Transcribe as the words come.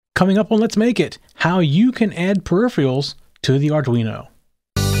coming up on Let's Make It, how you can add peripherals to the Arduino.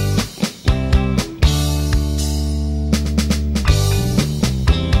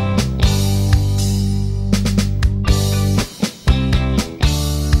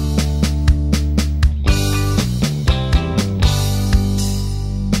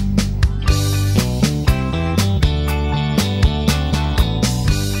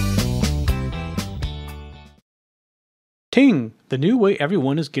 Ting, the new way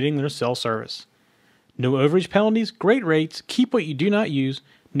everyone is getting their cell service. No overage penalties, great rates, keep what you do not use,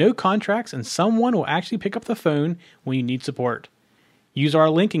 no contracts, and someone will actually pick up the phone when you need support. Use our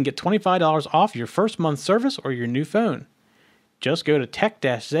link and get $25 off your first month's service or your new phone. Just go to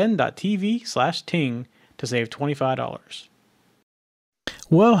tech-zen.tv/ting to save $25.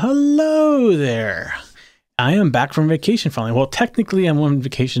 Well, hello there. I am back from vacation finally. Well, technically I'm on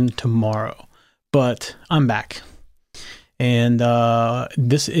vacation tomorrow, but I'm back. And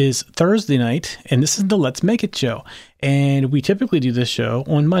this is Thursday night, and this is the Let's Make It show. And we typically do this show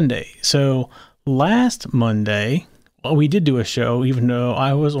on Monday. So last Monday, well, we did do a show, even though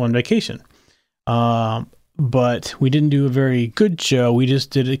I was on vacation. But we didn't do a very good show. We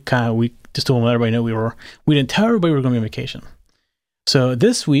just did it kind of, we just to let everybody know we didn't tell everybody we were going to be on vacation. So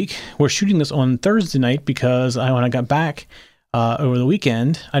this week, we're shooting this on Thursday night because when I got back, over the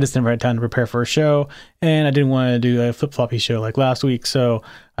weekend, I just never had time to prepare for a show, and I didn't want to do a flip-floppy show like last week, so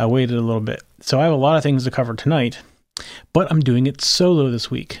I waited a little bit. So I have a lot of things to cover tonight, but I'm doing it solo this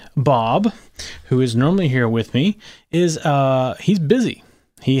week. Bob, who is normally here with me, he's busy.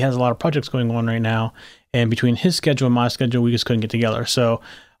 He has a lot of projects going on right now, and between his schedule and my schedule, we just couldn't get together. So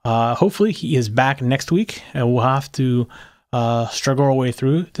hopefully he is back next week, and we'll have to struggle our way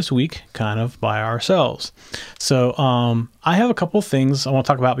through this week kind of by ourselves. So I have a couple things I want to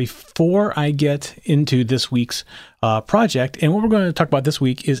talk about before I get into this week's project. And what we're going to talk about this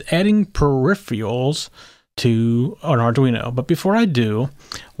week is adding peripherals to an Arduino. But before I do,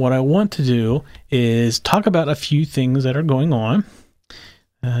 what I want to do is talk about a few things that are going on.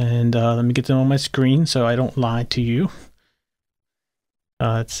 And let me get them on my screen so I don't lie to you.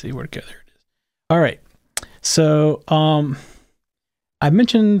 Let's see where to go. There it is. All right. So, I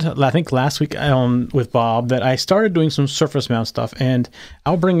mentioned, I think last week with Bob, that I started doing some surface mount stuff, and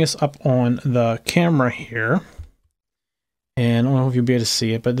I'll bring this up on the camera here. And I don't know if you'll be able to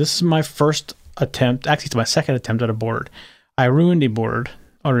see it, but this is my first attempt, actually it's my second attempt at a board. I ruined a board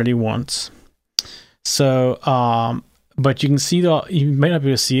already once. So, but you can see, you might not be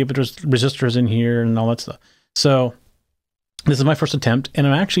able to see it, but there's resistors in here and all that stuff. So, this is my first attempt, and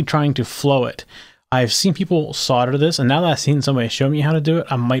I'm actually trying to flow it. I've seen people solder this, and now that I've seen somebody show me how to do it,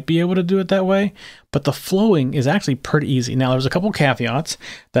 I might be able to do it that way, but the flowing is actually pretty easy. Now, there's a couple caveats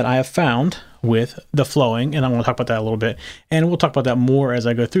that I have found with the flowing, and I want to talk about that a little bit, and we'll talk about that more as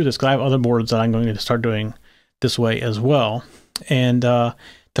I go through this, because I have other boards that I'm going to start doing this way as well. And the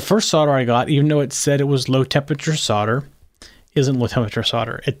first solder I got, even though it said it was low temperature solder, isn't low temperature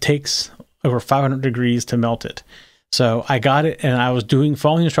solder. It takes over 500 degrees to melt it. So I got it, and I was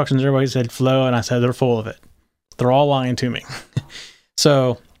following instructions. Everybody said flow, and I said they're full of it. They're all lying to me.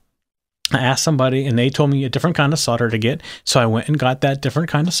 So I asked somebody, and they told me a different kind of solder to get. So I went and got that different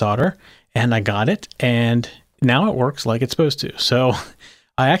kind of solder, and I got it, and now it works like it's supposed to. So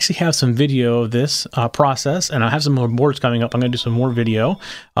I actually have some video of this process, and I have some more boards coming up. I'm going to do some more video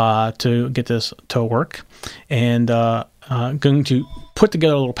to get this to work, and going to put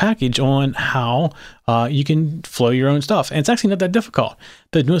together a little package on how you can flow your own stuff. And it's actually not that difficult.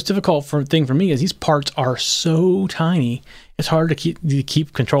 The most difficult thing for me is these parts are so tiny, it's hard to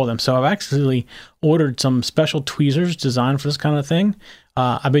keep control of them. So I've actually ordered some special tweezers designed for this kind of thing.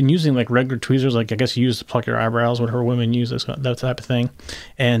 I've been using like regular tweezers, like I guess you use to pluck your eyebrows, whatever women use, that type of thing.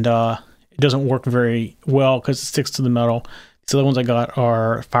 And it doesn't work very well because it sticks to the metal. These other ones I got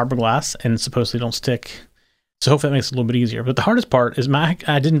are fiberglass and supposedly don't stick. So hopefully that makes it a little bit easier. But the hardest part is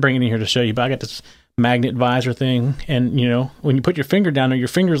I didn't bring it in here to show you, but I got this magnet visor thing. And, you know, when you put your finger down there, your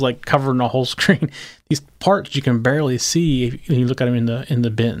finger's like covering the whole screen. These parts you can barely see when you look at them in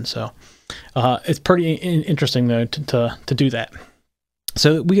the bin. So it's pretty interesting, though, to do that.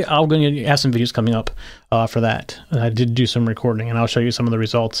 So I'm going to have some videos coming up for that. I did do some recording, and I'll show you some of the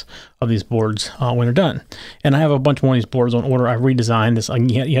results of these boards when they're done. And I have a bunch more of these boards on order. I've redesigned this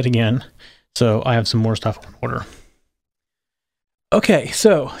yet again. So I have some more stuff on order. Okay,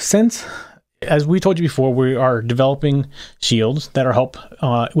 so since, as we told you before, we are developing shields that'll help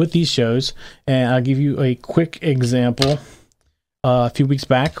with these shows, and I'll give you a quick example. A few weeks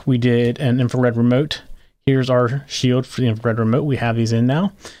back, we did an infrared remote. Here's our shield for the infrared remote. We have these in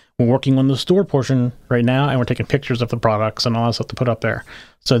now. we're working on the store portion right now, and we're taking pictures of the products and all that stuff to put up there.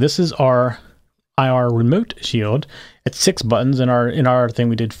 So this is our IR remote shield. It's 6 buttons. In our thing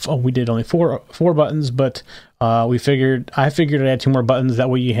we did only four buttons, but I figured I'd add 2 more buttons. That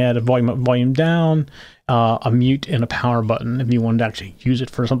way you had a volume up, volume down, a mute, and a power button if you wanted to actually use it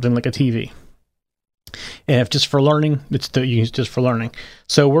for something like a TV. And if just for learning, it's to use just for learning.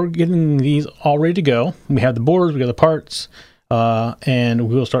 So we're getting these all ready to go. We have the boards, we got the parts, and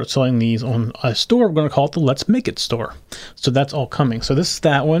we will start selling these on a store. We're going to call it the Let's Make It store. So that's all coming. So this is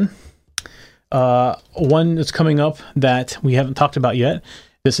that one. One that's coming up that we haven't talked about yet.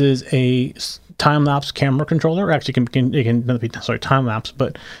 This is a time-lapse camera controller. Actually, it can be time-lapse,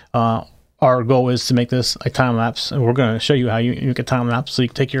 but our goal is to make this a time-lapse, and we're going to show you how you make a time-lapse. So you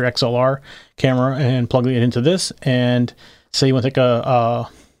can take your XLR camera and plug it into this, and say you want to take a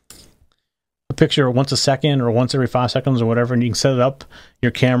picture once a second or once every 5 seconds or whatever, and you can set it up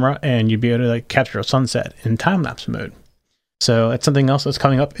your camera, and you'd be able to capture a sunset in time-lapse mode. So that's something else that's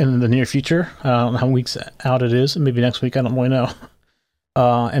coming up in the near future. I don't know how weeks out it is. Maybe next week. I don't really know.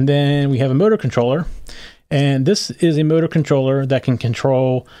 And then we have a motor controller. And this is a motor controller that can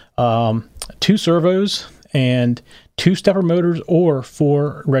control 2 servos and 2 stepper motors or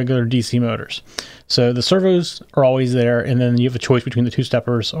 4 regular DC motors. So the servos are always there, and then you have a choice between the 2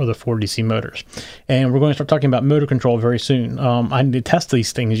 steppers or the 4 DC motors. And we're going to start talking about motor control very soon. I need to test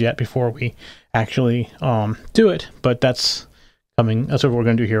these things yet before we actually do it, but that's coming. That's what we're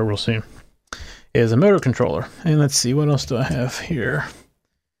going to do here real soon, is a motor controller. And let's see, what else do I have here?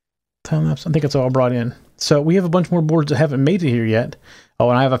 Time-lapse, I think it's all brought in. So we have a bunch more boards that haven't made it here yet. Oh,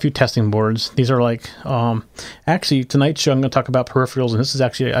 and I have a few testing boards. These are like, actually tonight's show I'm going to talk about peripherals, and this is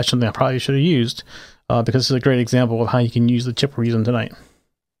actually something I probably should have used because this is a great example of how you can use the chip we're using tonight.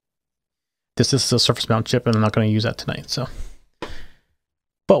 This is a surface mount chip, and I'm not going to use that tonight. So,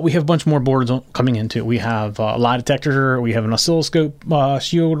 but we have a bunch more boards coming in too. We have a lie detector, we have an oscilloscope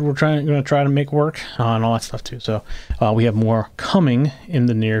shield we're going to try to make work, and all that stuff too. So we have more coming in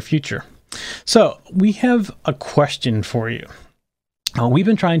the near future. So we have a question for you. We've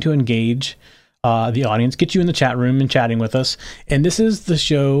been trying to engage the audience, get you in the chat room and chatting with us. And this is the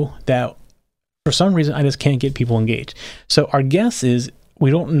show that for some reason I just can't get people engaged. So our guess is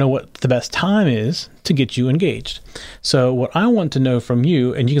we don't know what the best time is to get you engaged. So what I want to know from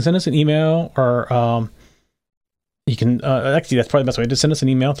you, and you can send us an email, or you can actually that's probably the best way to send us an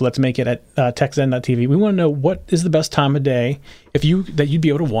email to Let's Make It at techzen.tv. We want to know what is the best time of day that you'd be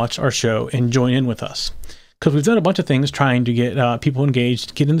able to watch our show and join in with us, because we've done a bunch of things trying to get people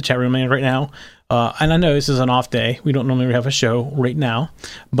engaged, get in the chat room right now. And I know this is an off day. We don't normally have a show right now,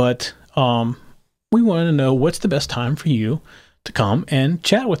 but we want to know what's the best time for you to come and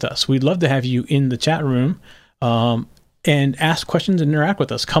chat with us. We'd love to have you in the chat room and ask questions and interact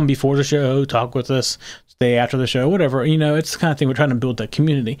with us. Come before the show, talk with us, stay after the show, whatever. You know, it's the kind of thing we're trying to build that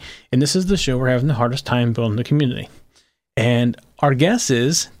community. And this is the show we're having the hardest time building the community. And our guess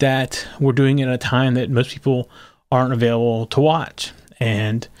is that we're doing it at a time that most people aren't available to watch.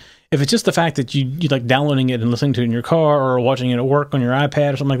 And if it's just the fact that you like downloading it and listening to it in your car or watching it at work on your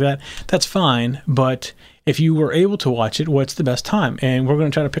iPad or something like that, that's fine. But if you were able to watch it, what's the best time? And we're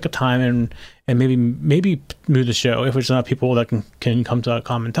going to try to pick a time and maybe move the show if there's enough people that can come to a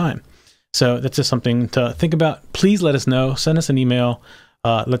common time. So that's just something to think about. Please let us know. Send us an email.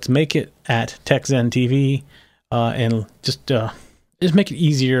 Let's make it at TechZen.tv, and just make it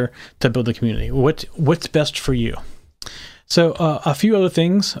easier to build the community. What's best for you? So a few other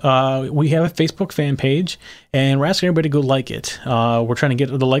things. We have a Facebook fan page, and we're asking everybody to go like it. We're trying to get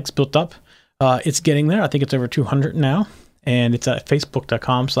the likes built up. It's getting there. I think it's over 200 now, and it's at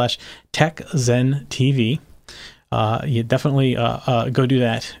facebook.com/TechZenTV. You definitely go do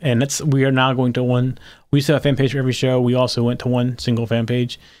that. And we are now going to one. We used to have a fan page for every show. We also went to one single fan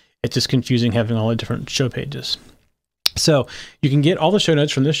page. It's just confusing having all the different show pages. So you can get all the show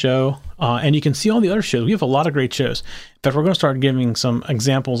notes from this show, and you can see all the other shows. We have a lot of great shows. In fact, we're going to start giving some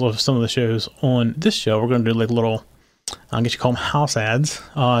examples of some of the shows on this show. We're going to do like little, I guess you call them house ads,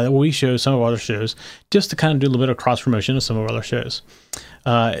 where we show some of our other shows, just to kind of do a little bit of cross promotion of some of our other shows.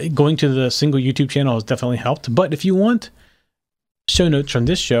 Going to the single YouTube channel has definitely helped. But if you want show notes from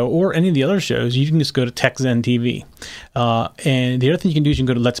this show or any of the other shows, you can just go to TechZen TV. And the other thing you can do is you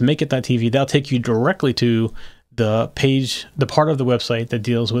can go to Let's Make It.tv. That'll take you directly to the page, the part of the website that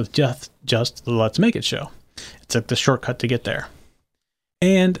deals with just the Let's Make It show. It's like the shortcut to get there.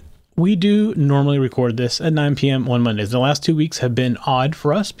 And we do normally record this at 9 p.m. on Mondays. The last 2 weeks have been odd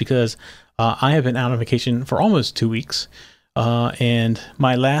for us because I have been out on vacation for almost 2 weeks. And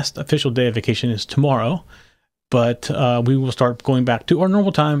my last official day of vacation is tomorrow. but we will start going back to our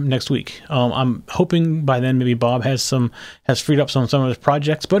normal time next week. I'm hoping by then maybe Bob has freed up some of his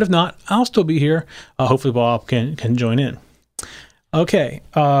projects, but if not, I'll still be here. Hopefully Bob can join in. Okay.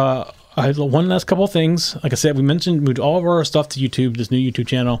 I have one last couple of things. Like I said, we moved all of our stuff to YouTube, this new YouTube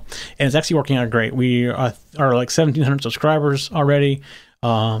channel, and it's actually working out great. We are like 1,700 subscribers already.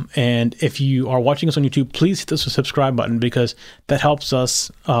 And if you are watching us on YouTube, please hit the subscribe button, because that helps us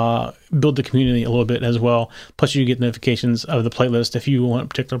build the community a little bit as well. Plus, you get notifications of the playlist if you want a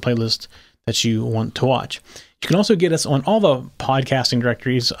particular playlist that you want to watch. You can also get us on all the podcasting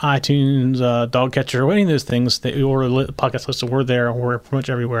directories, iTunes, Dogcatcher, or any of those things that your podcast list. We're there. We're pretty much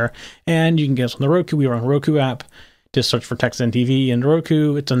everywhere. And you can get us on the Roku. We are on the Roku app. Just search for TechZen TV and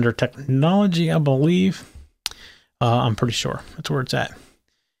Roku. It's under technology, I believe. I'm pretty sure that's where it's at.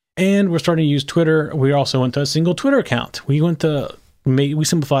 And we're starting to use Twitter. We also went to a single Twitter account. We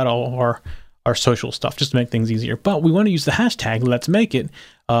simplified all of our social stuff just to make things easier. But we want to use the hashtag Let's Make It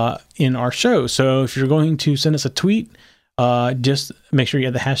in our show. So if you're going to send us a tweet, just make sure you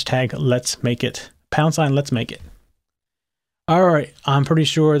have the hashtag Let's Make It, # Let's Make It. All right, I'm pretty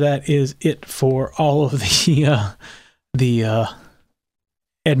sure that is it for all of the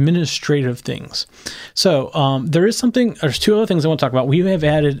administrative things. So there's two other things I want to talk about. We have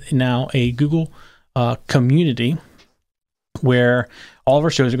added now a Google community where all of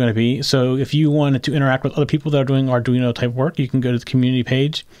our shows are going to be. So if you wanted to interact with other people that are doing Arduino type work, you can go to the community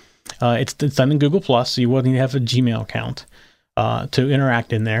page. It's done in Google+, so you wouldn't need to have a Gmail account to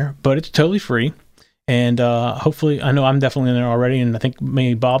interact in there, but it's totally free. And hopefully, I know I'm definitely in there already, and I think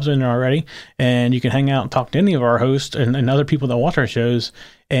maybe Bob's in there already. And you can hang out and talk to any of our hosts and other people that watch our shows.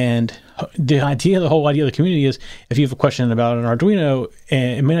 And the whole idea of the community is, if you have a question about an Arduino,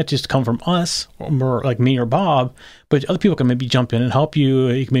 and it may not just come from us, or like me or Bob, but other people can maybe jump in and help you.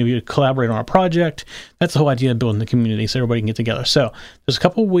 You can maybe collaborate on a project. That's the whole idea of building the community, so everybody can get together. So there's a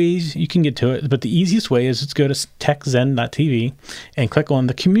couple of ways you can get to it, but the easiest way is go to techzen.tv and click on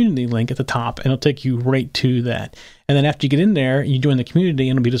the community link at the top, and it'll take you right to that. And then after you get in there, you join the community,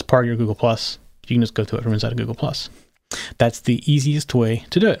 and it'll be just part of your Google+. You can just go to it from inside of Google+. That's the easiest way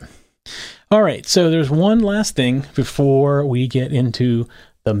to do it. All right, so there's one last thing before we get into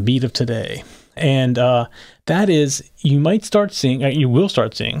the meat of today. And that is, you will start seeing,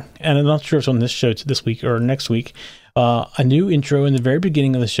 and I'm not sure if it's on this show this week or next week, a new intro in the very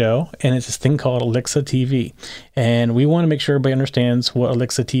beginning of the show, and it's this thing called Alexa TV. And we want to make sure everybody understands what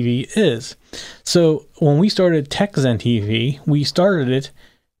Alexa TV is. So when we started TechZen TV, we started it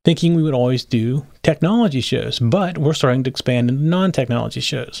thinking we would always do technology shows, but we're starting to expand into non-technology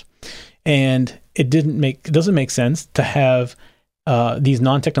shows. And it doesn't make sense to have these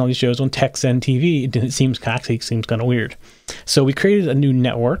non-technology shows on TechZen TV. It seems kind of weird. So we created a new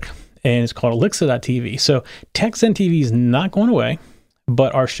network, and it's called Alexa.tv. So TechZen TV is not going away,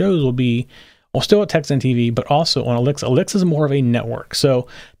 but our shows will be still at TechZen TV, but also on Alexa. Alexa is more of a network. So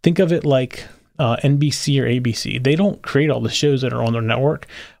think of it like NBC or ABC. They don't create all the shows that are on their network.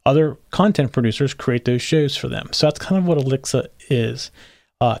 Other content producers create those shows for them. So that's kind of what Alexa is.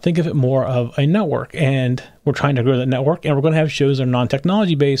 Think of it more of a network, and we're trying to grow that network, and we're going to have shows that are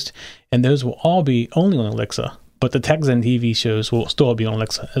non-technology based, and those will all be only on Alexa, but the TechZen TV shows will still be on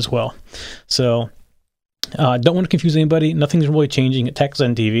Alexa as well. So don't want to confuse anybody. Nothing's really changing at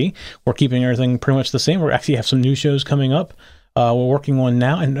TechZen TV. We're keeping everything pretty much the same. We actually have some new shows coming up we're working on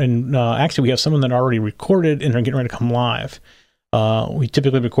now, and actually we have some that are already recorded and are getting ready to come live. We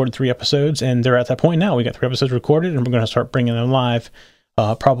typically recorded 3 episodes, and they're at that point now. We got 3 episodes recorded, and we're going to start bringing them live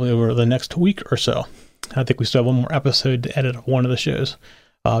probably over the next week or so. I think we still have one more episode to edit of one of the shows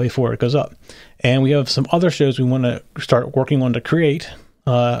before it goes up. And we have some other shows we want to start working on to create,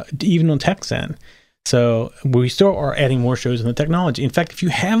 even on TechZen. So we still are adding more shows in the technology. In fact, if you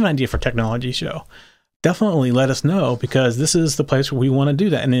have an idea for a technology show, definitely let us know, because this is the place where we want to do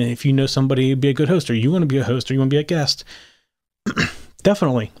that. And if you know somebody who'd be a good host, or you want to be a host, or you want to be a guest,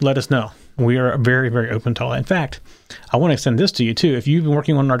 definitely let us know. We are very, very open to all that. In fact, I want to extend this to you too. If you've been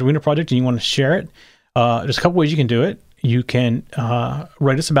working on an Arduino project and you want to share it, there's a couple ways you can do it. You can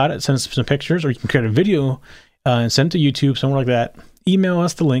write us about it, send us some pictures, or you can create a video and send it to YouTube, somewhere like that. Email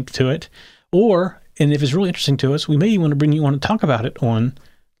us the link to it. And if it's really interesting to us, we may want to bring you on to talk about it on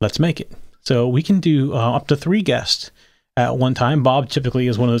Let's Make It. So we can do up to 3 guests at one time. Bob typically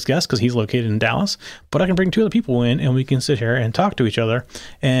is one of those guests because he's located in Dallas, but I can bring 2 other people in, and we can sit here and talk to each other.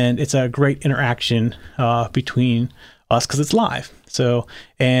 And it's a great interaction between us because it's live. So,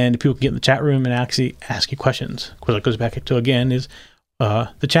 and people can get in the chat room and actually ask you questions. Of course, it goes back to, again, is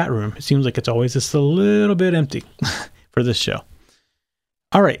the chat room. It seems like it's always just a little bit empty for this show.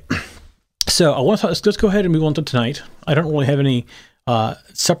 All right. So let's go ahead and move on to tonight. I don't really have any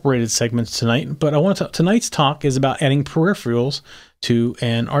separated segments tonight, but tonight's talk is about adding peripherals to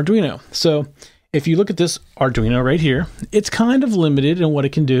an Arduino. So if you look at this Arduino right here, it's kind of limited in what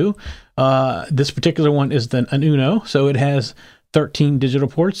it can do. This particular one is an Uno, so it has 13 digital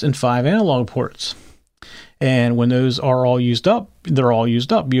ports and 5 analog ports. And when those are all used up, they're all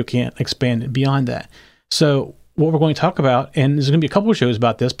used up. You can't expand it beyond that. So what we're going to talk about, and there's going to be a couple of shows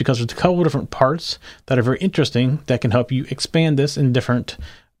about this because there's a couple of different parts that are very interesting that can help you expand this in different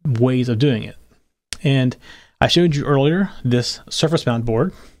ways of doing it. And I showed you earlier this surface mount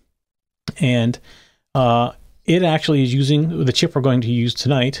board, and it actually is using the chip we're going to use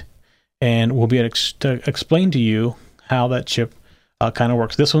tonight, and we'll be able to explain to you how that chip kind of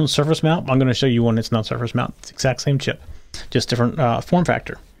works. This one's surface mount. I'm going to show you one that's not surface mount. It's the exact same chip, just different form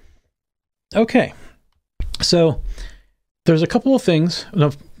factor. Okay, so there's a couple of things.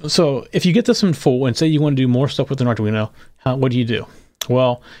 So if you get this in full and say you want to do more stuff with an Arduino, what do you do?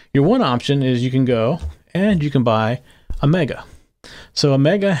 Well, your one option is you can go and you can buy a Mega. So a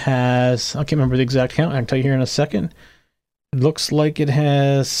Mega has, I can't remember the exact count. I can tell you here in a second. It looks like it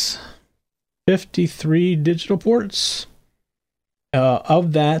has 53 digital ports.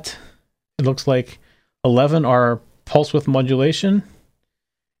 Of that, it looks like 11 are pulse width modulation,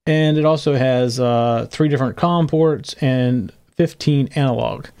 and it also has 3 different COM ports and 15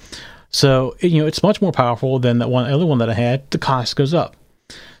 analog. So it's much more powerful than that other one that I had. The cost goes up.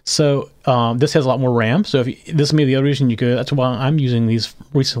 So this has a lot more RAM. So this may be the other reason you could. That's why I'm using these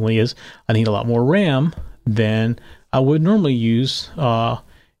recently. Is I need a lot more RAM than I would normally use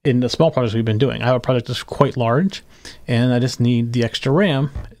in the small projects we've been doing. I have a project that's quite large, and I just need the extra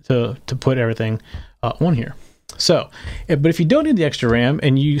RAM to put everything on here. So, but if you don't need the extra RAM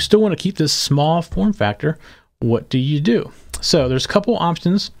and you still want to keep this small form factor, what do you do? So there's a couple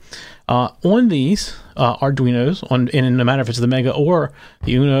options on these Arduinos, and no matter if it's the Mega or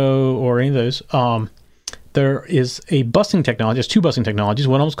the Uno or any of those, there is a busing technology. There's 2 busing technologies.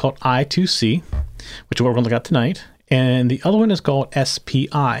 One of them is called I2C, which is what we're going to look at tonight, and the other one is called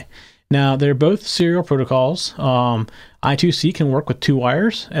SPI. Now, they're both serial protocols. I2C can work with 2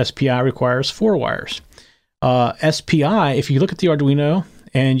 wires. SPI requires 4 wires. SPI, if you look at the Arduino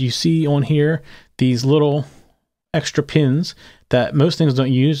and you see on here these little extra pins that most things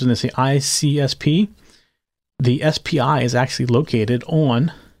don't use, and they say ICSP, the SPI is actually located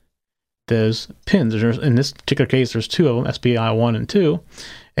on those pins. In this particular case, there's 2 of them, SPI 1 and 2.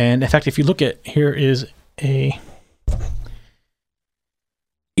 And in fact, if you look at, here is a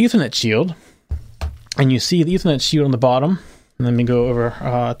Ethernet shield, and you see the Ethernet shield on the bottom. And let me go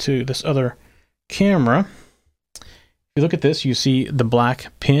over to this other camera. If you look at this, you see the black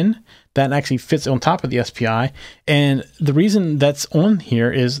pin that actually fits on top of the SPI. And the reason that's on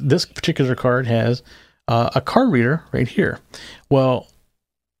here is this particular card has a card reader right here. Well,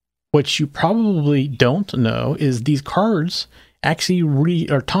 what you probably don't know is these cards actually read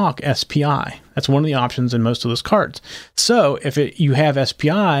or talk SPI. That's one of the options in most of those cards. So if you have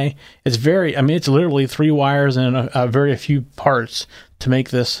SPI, it's it's literally 3 wires and a very few parts to make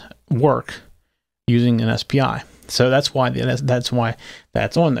this work using an SPI. So that's why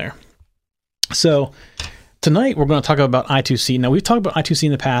that's on there. So tonight we're going to talk about I2C. Now, we've talked about I2C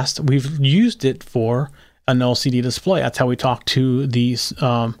in the past. We've used it for an LCD display. That's how we talk to these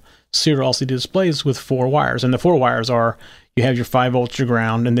serial LCD displays with 4 wires. And the 4 wires are, you have your 5 volts, your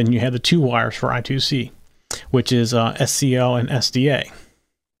ground, and then you have the 2 wires for I2C, which is SCL and SDA.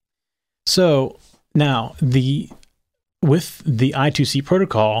 So now with the I2C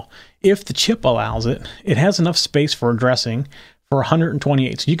protocol, if the chip allows it, it has enough space for addressing for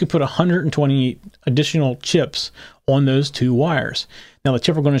 128. So you could put 128 additional chips on those 2 wires. Now, the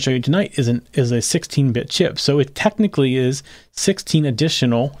chip we're going to show you tonight is a 16-bit chip. So it technically is 16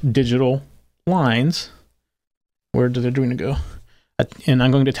 additional digital lines. Where did the Arduino go? And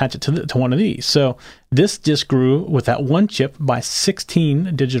I'm going to attach it to one of these. So this just grew with that one chip by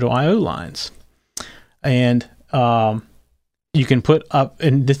 16 digital I/O lines. And you can put up,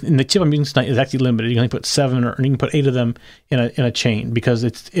 and the chip I'm using tonight is actually limited. You can only put 7, or you can put 8 of them in a chain, because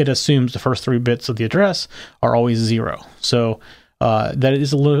it assumes the first 3 bits of the address are always 0. So that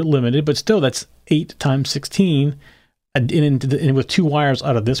is a little limited, but still that's 8 times 16 and with 2 wires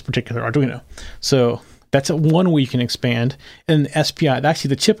out of this particular Arduino. So that's one way you can expand. And the SPI, actually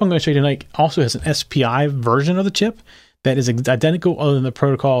the chip I'm going to show you tonight also has an SPI version of the chip that is identical, other than the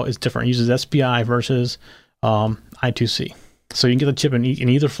protocol is different. It uses SPI versus I2C. So you can get the chip in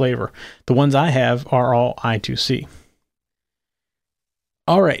either flavor. The ones I have are all I2C.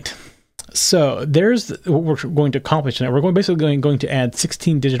 All right. So there's what we're going to accomplish tonight. We're basically going to add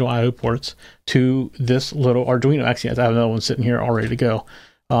 16 digital I/O ports to this little Arduino. Actually, I have another one sitting here all ready to go.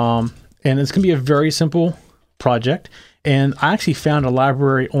 And it's going to be a very simple project. And I actually found a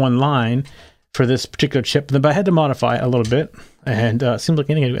library online for this particular chip, but I had to modify it a little bit. And it seems like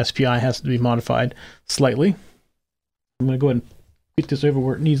any SPI has to be modified slightly. I'm going to go ahead and get this over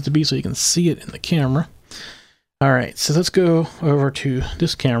where it needs to be so you can see it in the camera. All right, so let's go over to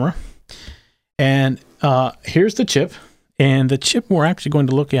this camera. And here's the chip. And the chip we're actually going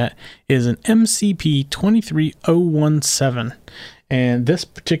to look at is an MCP23017. And this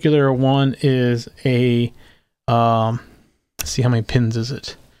particular one is a, let's see, how many pins is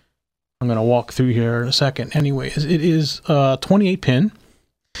it? I'm going to walk through here in a second. Anyways, it is 28 pin.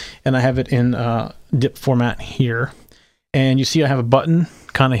 And I have it in DIP format here. And you see I have a button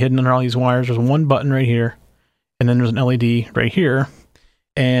kind of hidden under all these wires. There's one button right here. And then there's an LED right here.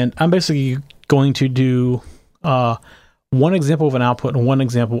 And I'm basically going to do one example of an output and one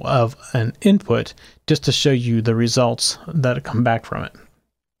example of an input just to show you the results that come back from it.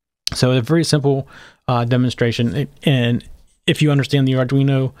 So a very simple demonstration. And if you understand the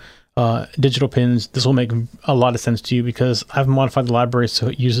Arduino digital pins, this will make a lot of sense to you because I've modified the library so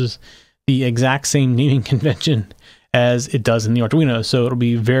it uses the exact same naming convention as it does in the Arduino. So it'll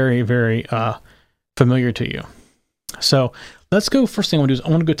be very, very familiar to you. So let's go. First thing I want to do is I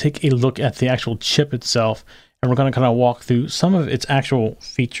want to go take a look at the actual chip itself, and we're going to kind of walk through some of its actual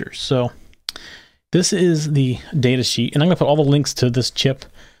features. So this is the data sheet, and I'm going to put all the links to this chip.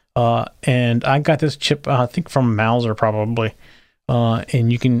 And I got this chip, I think from Mouser probably.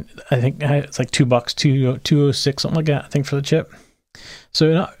 And you can, I think it's like $2, $206, something like that, I think, for the chip.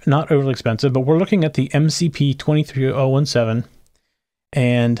 So not overly expensive, but we're looking at the MCP23017,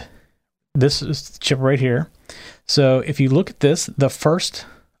 and this is the chip right here. So if you look at this, the first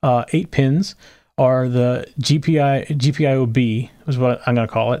 8 pins are the GPIO-B, is what I'm going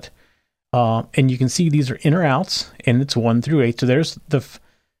to call it. And you can see these are in or outs, and it's 1 through 8. So there's the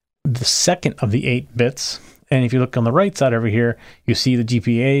second of the 8 bits. And if you look on the right side over here, you see the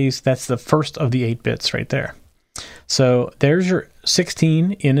GPAs. That's the first of the 8 bits right there. So there's your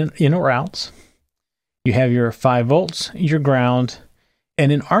 16 in or outs. You have your 5 volts, your ground. And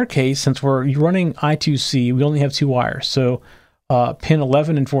in our case, since we're running I2C, we only have 2 wires. So pin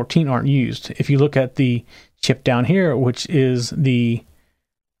 11 and 14 aren't used. If you look at the chip down here, which is the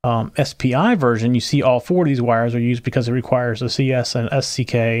SPI version, you see all 4 of these wires are used because it requires a CS, an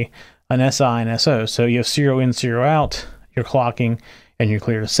SCK, an SI, and SO. So you have serial in, serial out, your clocking, and your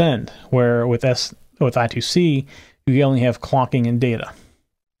clear to send. Where with I2C, you only have clocking and data.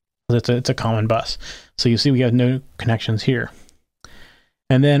 It's a common bus. So you see we have no connections here.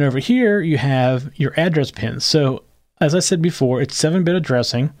 And then over here, you have your address pins. So as I said before, it's 7-bit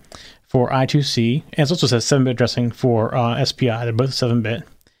addressing for I2C. And it also says 7-bit addressing for SPI. They're both 7-bit.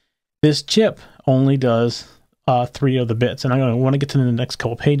 This chip only does 3 of the bits. And I'm going to want to get to the next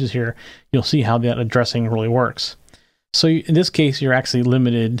couple pages here. You'll see how that addressing really works. So in this case, you're actually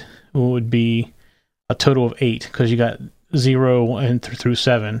limited. It would be a total of 8 because you got 0 and through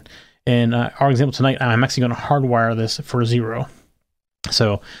 7. And our example tonight, I'm actually going to hardwire this for 0.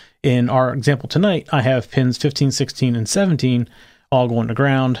 So in our example tonight, I have pins 15, 16, and 17 all going to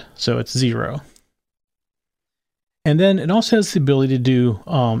ground, so it's 0. And then it also has the ability to do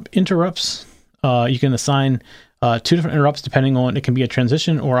interrupts. You can assign 2 different interrupts depending on, it can be a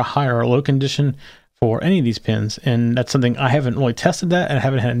transition or a high or a low condition for any of these pins. And that's something I haven't really tested that and I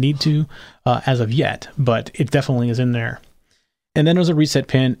haven't had a need to as of yet, but it definitely is in there. And then there's a reset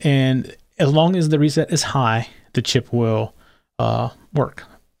pin, and as long as the reset is high, the chip will work.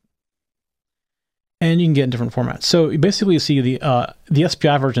 And you can get in different formats. So basically you see the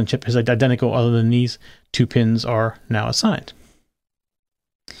SPI version chip is identical other than these 2 pins are now assigned.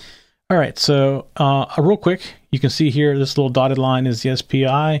 All right, so real quick, you can see here this little dotted line is the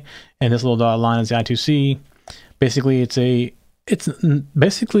SPI and this little dotted line is the I2C. Basically it's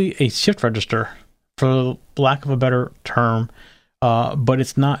basically a shift register, for lack of a better term, but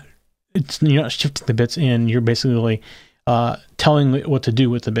you're not shifting the bits in, you're basically telling it what to do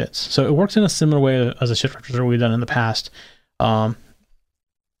with the bits. So it works in a similar way as a shift register we've done in the past. But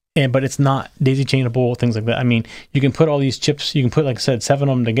it's not daisy chainable, things like that. I mean, you can put all these chips, you can put, like I said, 7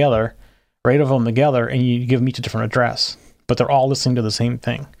 of them together, or 8 of them together, and you give them each a different address, but they're all listening to the same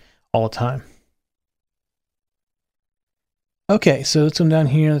thing all the time. Okay, so let's come down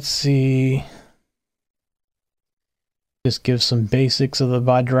here. Let's see. Just give some basics of the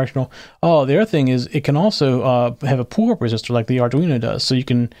bidirectional. Oh, the other thing is it can also have a pull-up resistor like the Arduino does. So you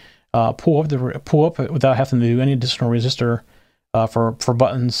can pull up without having to do any additional resistor for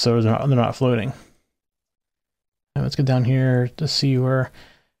buttons, so they're not floating. And let's get down here to see where.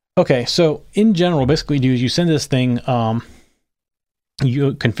 Okay, so in general, basically, you do is you send this thing.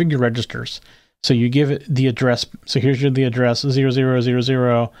 You configure registers. So you give it the address. So here's the address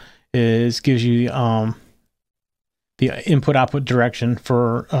 0000 gives you the input output direction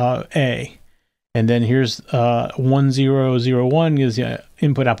for A. And then here's 1001 is the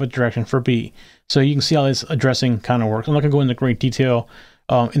input output direction for B. So you can see how this addressing kind of works. I'm not going to go into great detail.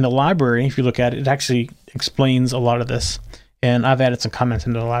 In the library, if you look at it, it actually explains a lot of this. And I've added some comments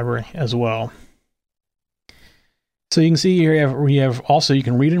into the library as well. So you can see here we have also, you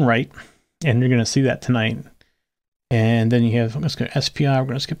can read and write, and you're going to see that tonight. And then you have, let's go SPI, we're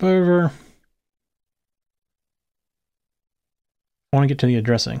going to skip over. I want to get to the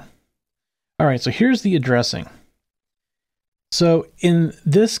addressing. All right, so here's the addressing. So in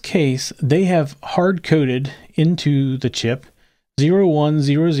this case, they have hard-coded into the chip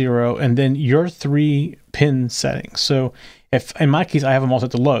 0100 and then your 3 pin settings. So if in my case I have them all set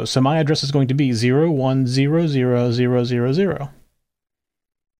to low, so my address is going to be 01000000,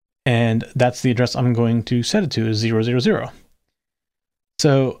 and that's the address I'm going to set it to is 000.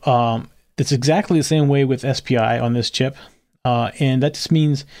 So it's exactly the same way with SPI on this chip. And that just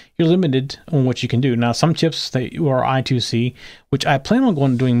means you're limited on what you can do. Now, some chips that are I2C, which I plan on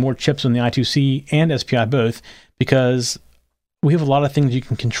going doing more chips on the I2C and SPI both, because we have a lot of things you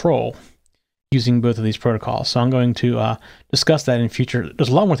can control using both of these protocols. So I'm going to discuss that in future. There's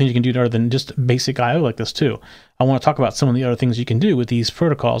a lot more things you can do other than just basic I/O like this too. I want to talk about some of the other things you can do with these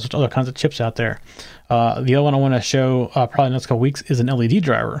protocols. There's other kinds of chips out there. The other one I want to show probably in the next couple weeks is an LED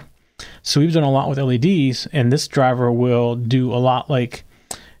driver. So we've done a lot with LEDs, and this driver will do a lot like,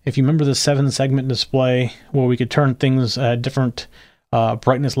 if you remember the 7-segment display where we could turn things at different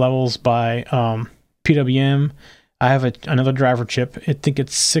brightness levels by PWM. I have another driver chip. I think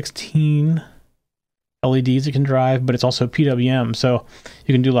it's 16 LEDs it can drive, but it's also PWM, so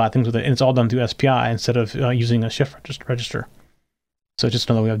you can do a lot of things with it, and it's all done through SPI instead of using a shift register. So it's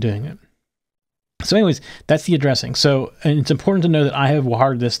just another way of doing it. So anyways, that's the addressing. So, and it's important to know that I have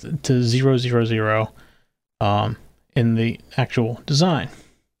wired this to 000 in the actual design.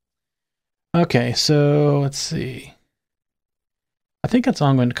 Okay, so let's see. I think that's all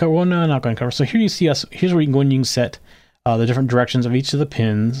I'm going to cover. Well, no, I'm not going to cover. So here you see us. Here's where you can go and you can set the different directions of each of the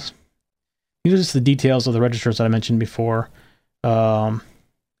pins. These are just the details of the registers that I mentioned before.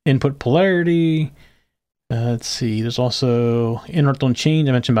 Input polarity. Let's see, there's also interrupt on change.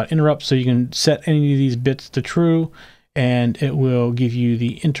 I mentioned about interrupt, so you can set any of these bits to true, and it will give you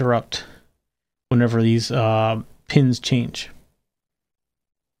the interrupt whenever these pins change.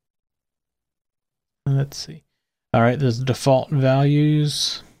 Let's see. All right, there's the default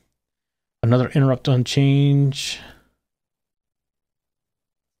values. Another interrupt on change.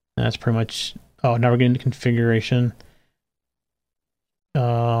 That's pretty much, oh, now we're getting into configuration.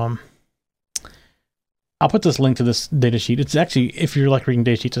 I'll put this link to this data sheet. It's actually, if you're like reading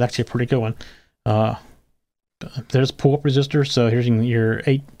data sheets, it's actually a pretty good one. There's pull-up resistor. So here's your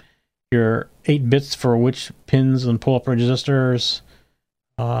eight bits for which pins and pull-up resistors.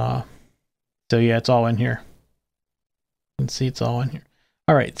 So yeah, it's all in here. You can see it's all in here.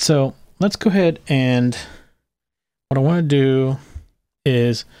 All right, so let's go ahead, and what I want to do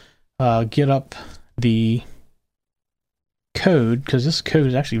is get up the code, because this code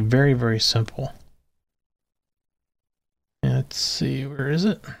is actually very, very simple. Let's see, where is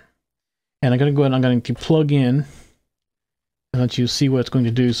it? And I'm going to go ahead and I'm going to plug in and let you see what it's going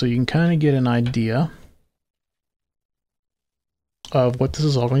to do so you can kind of get an idea of what this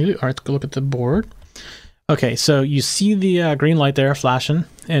is all going to do. All right, let's go look at the board. Okay, so you see the green light there flashing,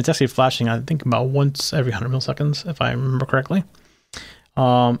 and it's actually flashing, I think, about once every 100 milliseconds, if I remember correctly.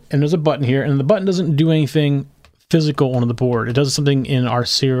 And there's a button here, and the button doesn't do anything physical on the board. It does something in our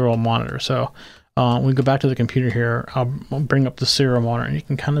serial monitor. So we go back to the computer here. I'll bring up the serial monitor, and you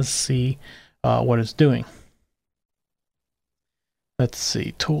can kind of see what it's doing. Let's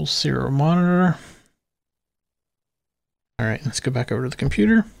see, tools, serial monitor. All right, let's go back over to the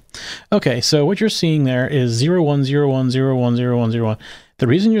computer. Okay, so what you're seeing there is 0101010101. The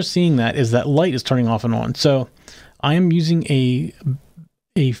reason you're seeing that is that light is turning off and on. So I am using a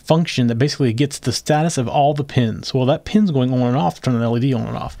function that basically gets the status of all the pins. Well, that pin's going on and off to turn the LED on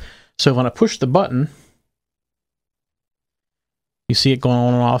and off. So when I push the button, you see it going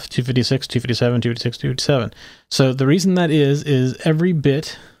on and off, 256, 257, 256, 257. So the reason that is every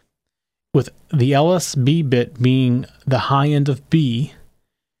bit, with the LSB bit being the high end of B,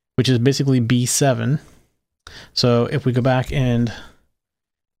 which is basically B7. So if we go back and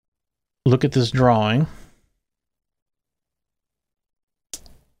look at this drawing,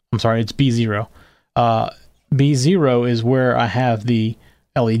 sorry, it's B0. B0 is where I have the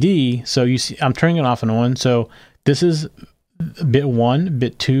LED. So you see, I'm turning it off and on. So this is bit 1,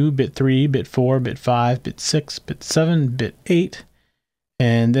 bit 2, bit 3, bit 4, bit 5, bit 6, bit 7, bit 8,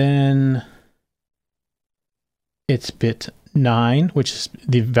 and then it's bit 9, which is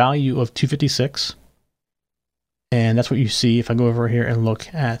the value of 256. And that's what you see if I go over here and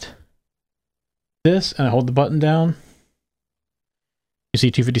look at this and I hold the button down. You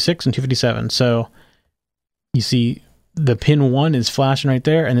see 256 and 257. So you see the pin 1 is flashing right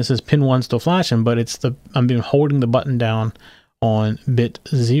there, and this is pin 1 still flashing, but it's I'm been holding the button down on bit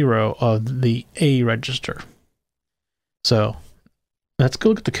 0 of the A register. So let's go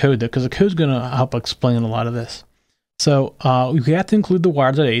look at the code though, because the code's going to help explain a lot of this. So we have to include the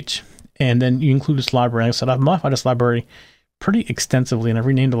wire.h, and then you include this library. Like I said, I've modified this library pretty extensively, and I've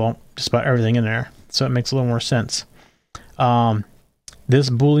renamed just about everything in there, so it makes a little more sense. This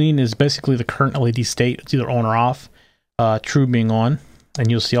Boolean is basically the current LED state. It's either on or off, true being on,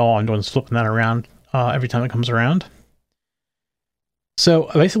 and you'll see all I'm doing is flipping that around every time it comes around. So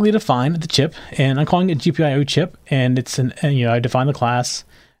I basically define the chip, and I'm calling it GPIO chip, and it's I define the class,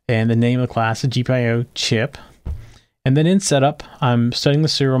 and the name of the class is GPIO chip. And then in setup, I'm setting the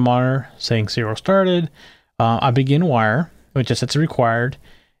serial monitor, saying serial started. I begin wire, which is sets required.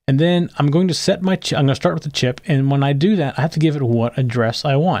 And then I'm going to set my chip. I'm going to start with the chip. And when I do that, I have to give it what address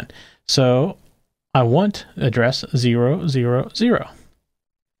I want. So I want address 000.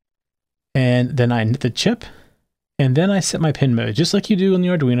 And then I knit the chip. And then I set my pin mode. Just like you do in the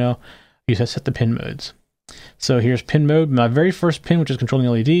Arduino, you set the pin modes. So here's pin mode. My very first pin, which is controlling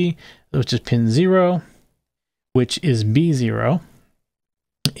the LED, which is pin 0. Which is B0,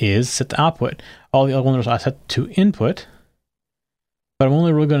 is set to output. All the other ones I set to input, but I'm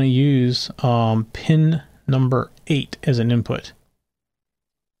only really going to use pin number 8 as an input.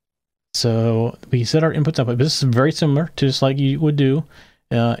 So we set our inputs up, but this is very similar to just like you would do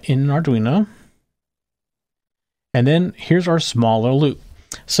in Arduino. And then here's our smaller loop.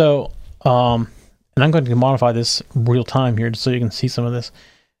 So, and I'm going to modify this real time here just so you can see some of this.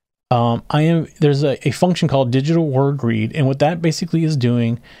 There's a function called digital word read, and what that basically is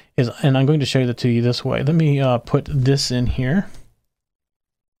doing is, and I'm going to show that to you this way. Let me put this in here.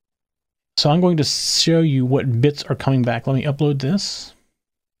 So I'm going to show you what bits are coming back. Let me upload this.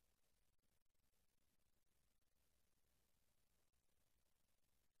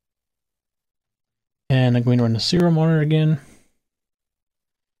 And I'm going to run the serial monitor again.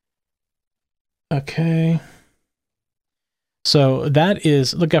 Okay. So that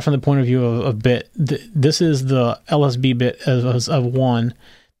is, look at from the point of view of bit. This is the LSB bit of 1.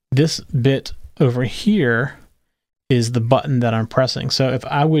 This bit over here is the button that I'm pressing. So if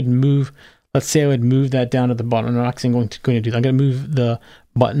I would move, let's say I would move that down to the bottom. I'm not actually going to do that. I'm going to move the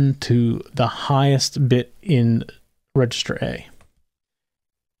button to the highest bit in register A.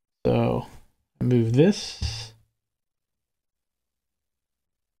 So I move this.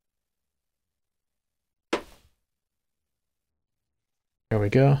 There we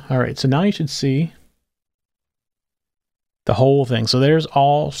go. All right, so now you should see the whole thing. So there's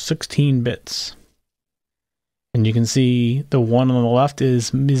all 16 bits. And you can see the one on the left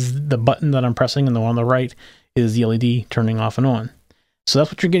is the button that I'm pressing, and the one on the right is the LED turning off and on. So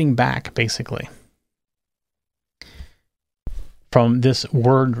that's what you're getting back, basically, from this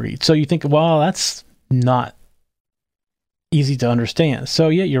word read. So you think, well, that's not easy to understand. So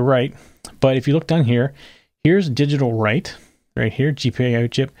yeah, you're right. But if you look down here, here's digital write. Right here, GPIO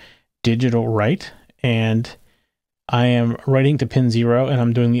chip, digital write, and I am writing to pin 0, and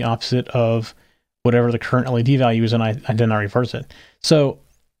I'm doing the opposite of whatever the current LED value is, and I did not reverse it. So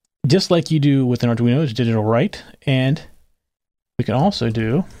just like you do with an Arduino, it's digital write, and we can also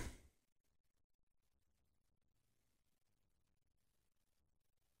do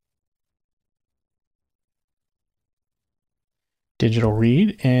digital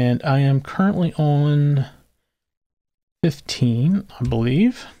read, and I am currently on 15, I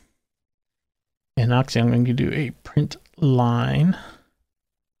believe. And actually, I'm going to do a print line.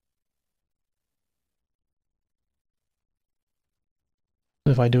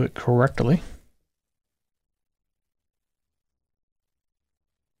 If I do it correctly.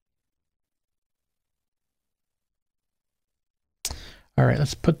 All right,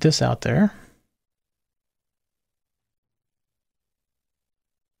 let's put this out there.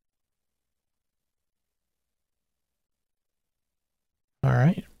 All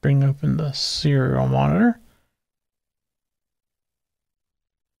right, bring open the serial monitor.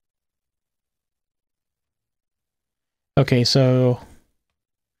 Okay, so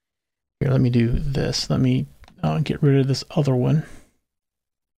here, let me do this. Let me get rid of this other one.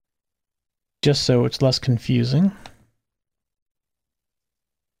 just so it's less confusing.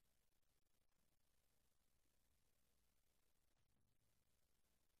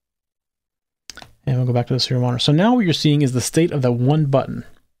 And we'll go back to the serial monitor. So now what you're seeing is the state of the one button.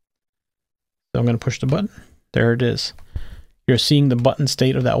 So I'm going to push the button. There it is. You're seeing the button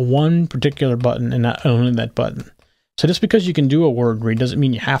state of that one particular button and not only that button. So just because you can do a word read doesn't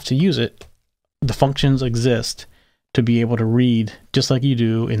mean you have to use it. The functions exist to be able to read just like you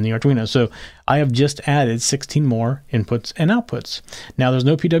do in the Arduino. So I have just added 16 more inputs and outputs. Now there's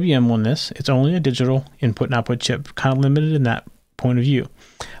no PWM on this. It's only a digital input and output chip, kind of limited in that point of view.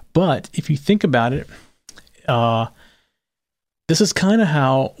 But if you think about it, this is kind of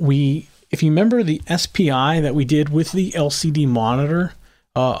how if you remember the SPI that we did with the LCD monitor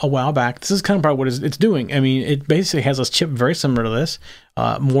a while back, this is kind of probably what it's doing. I mean, it basically has a chip very similar to this,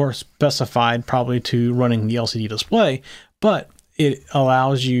 more specified probably to running the LCD display, but it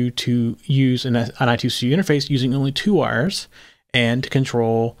allows you to use an I2C interface using only 2 wires and to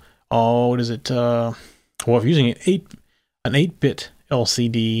control, what is it? Well, if you're using an 8-bit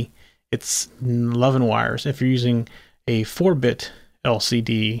LCD, it's 11 wires. If you're using a 4-bit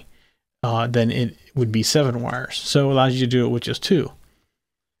LCD, then it would be 7 wires. So it allows you to do it with just 2.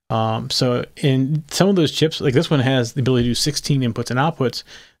 So in some of those chips, like this one has the ability to do 16 inputs and outputs.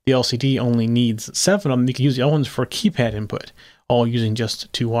 The LCD only needs 7 of them. You can use the other ones for keypad input, all using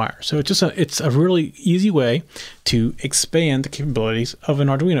just 2 wires. So it's a really easy way to expand the capabilities of an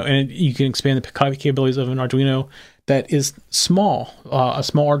Arduino, and you can expand the capabilities of an Arduino that is small. A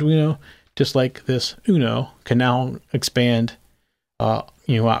small Arduino, just like this Uno, can now expand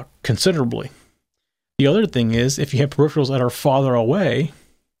out considerably. The other thing is, if you have peripherals that are farther away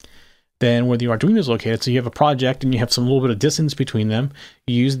than where the Arduino is located, so you have a project and you have some little bit of distance between them,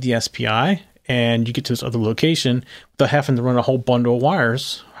 you use the SPI and you get to this other location without having to run a whole bundle of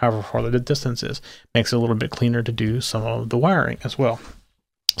wires, however far the distance is. Makes it a little bit cleaner to do some of the wiring as well.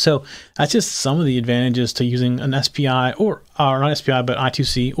 So that's just some of the advantages to using an SPI or not SPI, but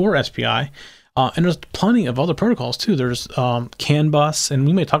I2C or SPI. And there's plenty of other protocols too. There's CAN bus, and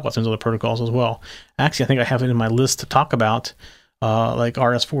we may talk about some other protocols as well. Actually, I think I have it in my list to talk about, like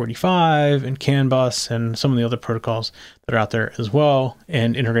RS485 and CAN bus and some of the other protocols that are out there as well,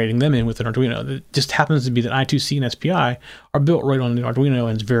 and integrating them in with an Arduino. It just happens to be that I2C and SPI are built right on the Arduino,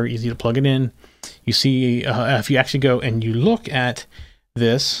 and it's very easy to plug it in. You see, if you actually go and you look at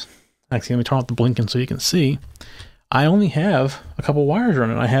this, actually, let me turn off the blinking so you can see. I only have a couple wires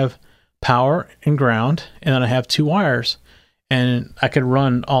running. I have power and ground, and then I have 2 wires, and I could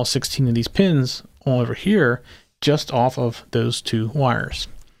run all 16 of these pins all over here just off of those 2 wires.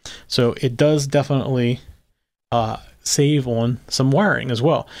 So it does definitely save on some wiring as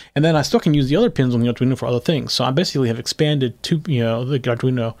well. And then I still can use the other pins on the Arduino for other things. So I basically have expanded to the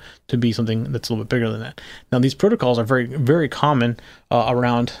Arduino to be something that's a little bit bigger than that. Now these protocols are very, very common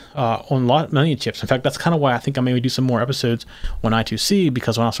around on many chips. In fact, that's kind of why I think I maybe do some more episodes on I2C,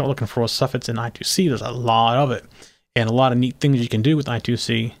 because when I start looking for stuff that's in I2C, there's a lot of it and a lot of neat things you can do with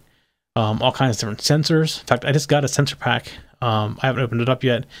I2C. All kinds of different sensors. In fact, I just got a sensor pack. I haven't opened it up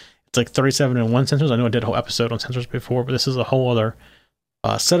yet. It's like 37-in-1 sensors. I know I did a whole episode on sensors before, but this is a whole other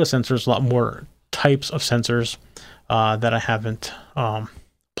set of sensors, a lot more types of sensors that I haven't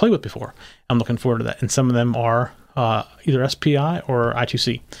played with before. I'm looking forward to that. And some of them are either SPI or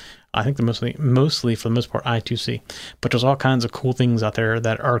I2C. I think they're mostly for the most part I2C. But there's all kinds of cool things out there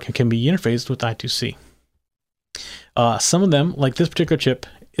that can be interfaced with I2C. Some of them, like this particular chip,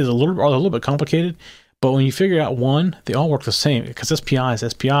 is a little bit complicated. But when you figure out one, they all work the same, because SPI is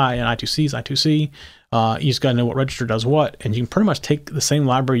SPI and I2C is I2C. You just got to know what register does what, and you can pretty much take the same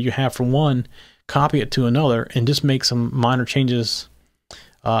library you have for one, copy it to another, and just make some minor changes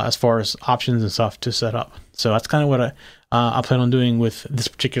as far as options and stuff to set up. So that's kind of what I plan on doing with this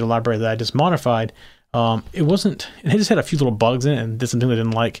particular library that I just modified. It just had a few little bugs in it and did something I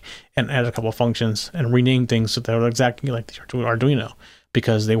didn't like, and added a couple of functions and renamed things so they were exactly like the Arduino,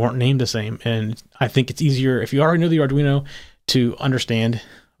 because they weren't named the same. And I think it's easier if you already know the Arduino to understand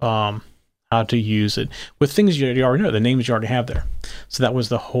how to use it with things you already know, the names you already have there. So that was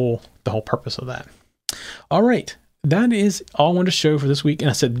the whole purpose of that. All right, that is all I wanted to show for this week. And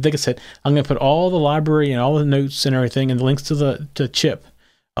like I said, I'm going to put all the library and all the notes and everything and the links to the chip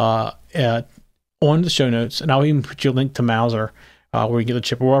on the show notes. And I'll even put you a link to Mouser where you get the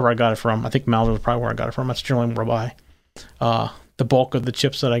chip, or wherever I got it from. I think Mouser was probably where I got it from. That's generally where I buy the bulk of the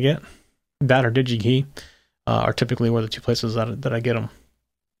chips that I get. That or DigiKey are typically where the 2 places that I get them.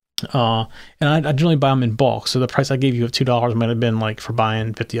 And I generally buy them in bulk, so the price I gave you of $2 might have been like for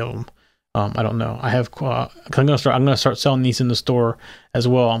buying 50 of them I don't know. I have 'cause I'm gonna start selling these in the store as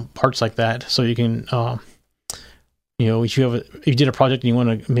well, parts like that. So you can, if you did a project and you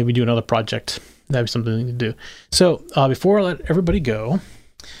want to maybe do another project, that'd be something to do. So before I let everybody go,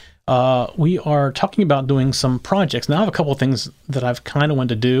 we are talking about doing some projects. Now I have a couple of things that I've kind of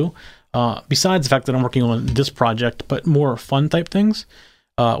wanted to do, besides the fact that I'm working on this project, but more fun type things.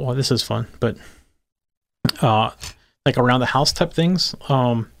 Well, this is fun, but like around the house type things.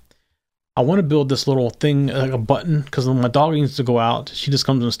 I want to build this little thing, like a button, because when my dog needs to go out, she just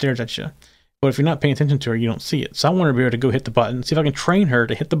comes and stares at you. But if you're not paying attention to her, you don't see it. So I want to be able to go hit the button, see if I can train her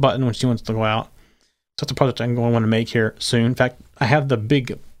to hit the button when she wants to go out. So that's a project I'm going to want to make here soon. In fact, I have the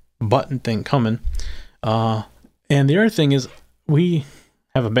big button thing coming. And the other thing is, we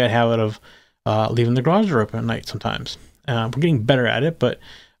have a bad habit of leaving the garage door open at night sometimes. We're getting better at it, but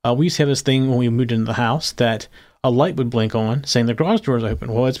we used to have this thing when we moved into the house that a light would blink on saying the garage door is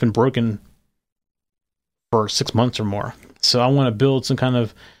open. Well, it's been broken for 6 months or more. So I want to build some kind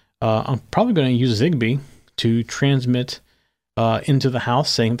of, I'm probably going to use Zigbee to transmit into the house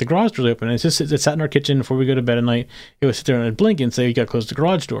saying the garage door is open. And it sat in our kitchen before we go to bed at night. It would sit there and it'd blink and say, you got to close the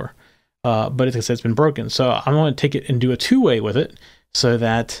garage door. But as I said, it's been broken. So I want to take it and do a two-way with it so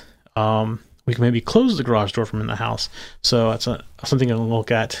that we can maybe close the garage door from in the house. So that's something I'm going to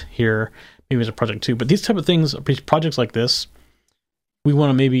look at here, maybe as a project too. But these type of things, projects like this, we want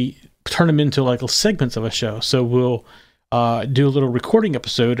to maybe turn them into like segments of a show. So we'll do a little recording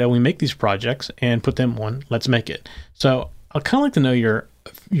episode and we make these projects and put them on Let's Make It. So I'd kind of like to know your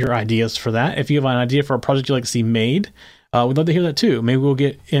ideas for that. If you have an idea for a project you'd like to see made, we'd love to hear that too. Maybe we'll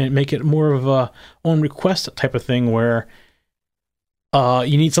make it more of a on request type of thing where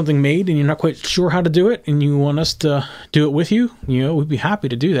you need something made and you're not quite sure how to do it and you want us to do it with you. We'd be happy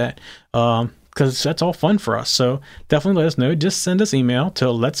to do that because that's all fun for us. So definitely let us know. Just send us email to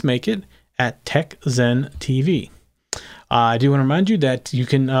letsmakeit@TechZenTV. I do want to remind you that you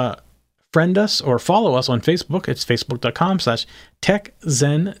can friend us or follow us on Facebook. It's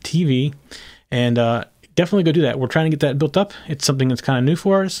facebook.com/TechZenTV. And definitely go do that. We're trying to get that built up. It's something that's kind of new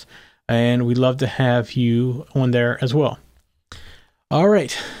for us. And we'd love to have you on there as well. All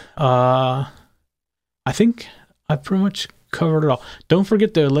right. I think I've pretty much covered it all. Don't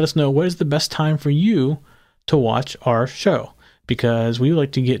forget to let us know what is the best time for you to watch our show, because we would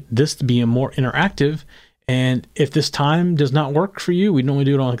like to get this to be a more interactive. And if this time does not work for you, we normally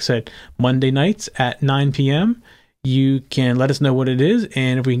do it on, like I said, Monday nights at 9 p.m. You can let us know what it is,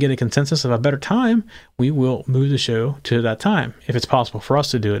 and if we can get a consensus of a better time, we will move the show to that time, if it's possible for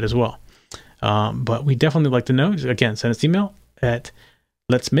us to do it as well. But we definitely like to know. Again, send us email at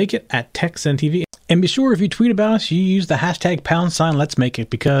letsmakeit@TechZenTV. And be sure, if you tweet about us, you use the hashtag #LetsMakeIt,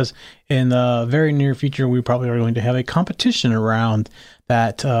 because in the very near future, we probably are going to have a competition around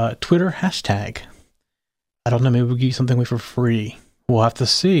that Twitter hashtag. I don't know, maybe we'll give you something away for free. We'll have to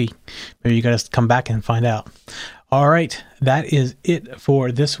see. Maybe you guys come back and find out. All right, that is it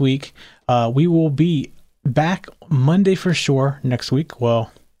for this week. We will be back Monday for sure next week.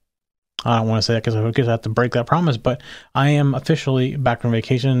 Well, I don't want to say that because I have to break that promise, but I am officially back from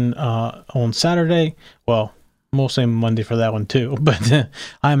vacation on Saturday. Well, we'll say Monday for that one too, but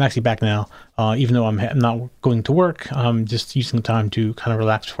I am actually back now. Even though I'm not going to work, I'm just using time to kind of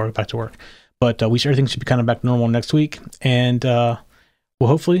relax before I go back to work. But everything should be kind of back to normal next week. And well,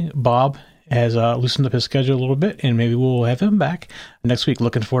 hopefully Bob has loosened up his schedule a little bit, and maybe we'll have him back next week.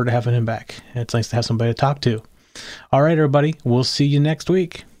 Looking forward to having him back. It's nice to have somebody to talk to. All right, everybody. We'll see you next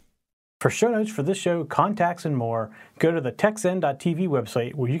week. For show notes for this show, contacts, and more, go to the TechZen.tv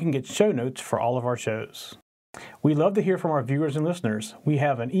website, where you can get show notes for all of our shows. We love to hear from our viewers and listeners. We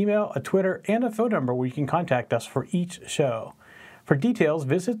have an email, a Twitter, and a phone number where you can contact us for each show. For details,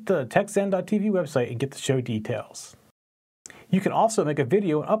 visit the TechZen.tv website and get the show details. You can also make a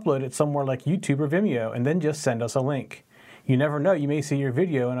video and upload it somewhere like YouTube or Vimeo, and then just send us a link. You never know, you may see your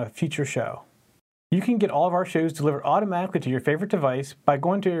video in a future show. You can get all of our shows delivered automatically to your favorite device by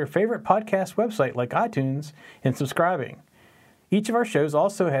going to your favorite podcast website like iTunes and subscribing. Each of our shows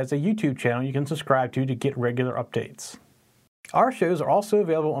also has a YouTube channel you can subscribe to get regular updates. Our shows are also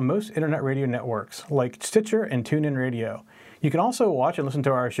available on most internet radio networks like Stitcher and TuneIn Radio. You can also watch and listen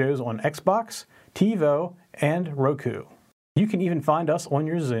to our shows on Xbox, TiVo, and Roku. You can even find us on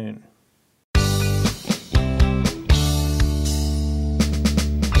your Zune.